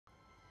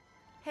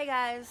Hey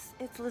guys,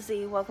 it's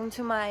Lizzie. Welcome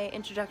to my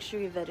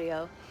introductory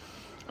video.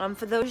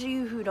 For those of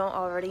you who don't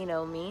already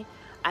know me,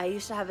 I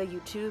used to have a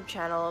YouTube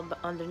channel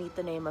underneath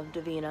the name of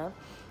Davina,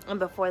 and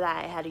before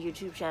that I had a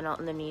YouTube channel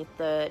underneath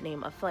the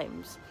name of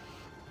Flames.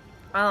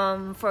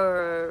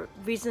 For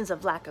reasons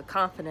of lack of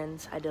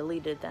confidence, I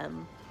deleted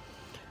them.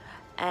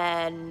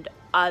 And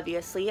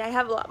obviously I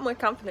have a lot more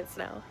confidence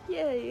now.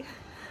 Yay!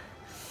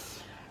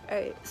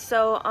 Alright,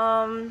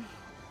 so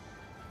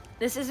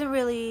this isn't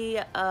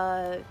really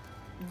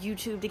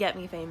YouTube to get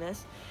me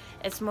famous.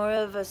 It's more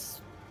of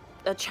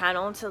a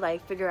channel to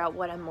like figure out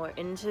what I'm more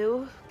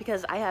into,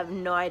 because I have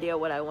no idea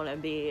what I want to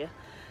be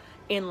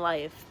in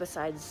life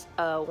besides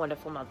a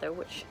wonderful mother,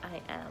 which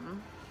I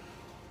am.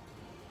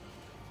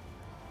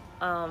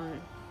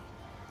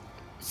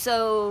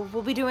 So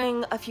we'll be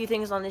doing a few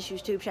things on this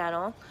YouTube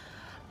channel,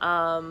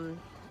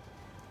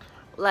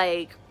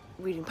 like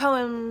reading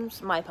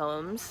poems, my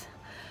poems,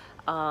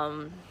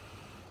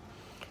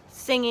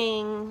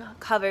 singing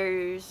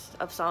covers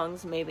of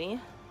songs, maybe,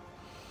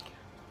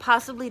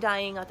 possibly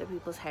dyeing other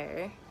people's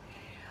hair.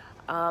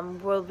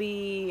 We'll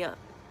be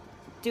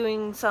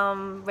doing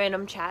some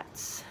random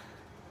chats,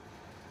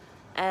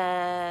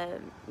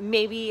 and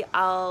maybe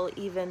I'll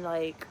even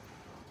like,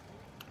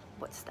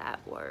 what's that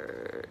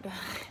word?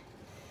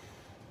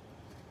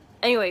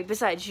 Anyway,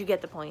 besides, you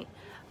get the point.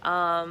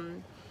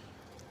 So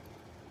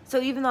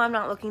even though I'm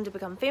not looking to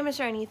become famous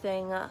or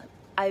anything,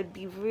 I'd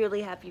be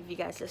really happy if you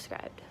guys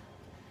subscribed.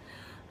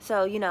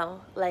 So, you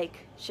know,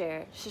 like,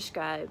 share,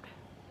 subscribe.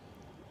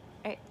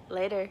 Alright,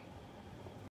 later.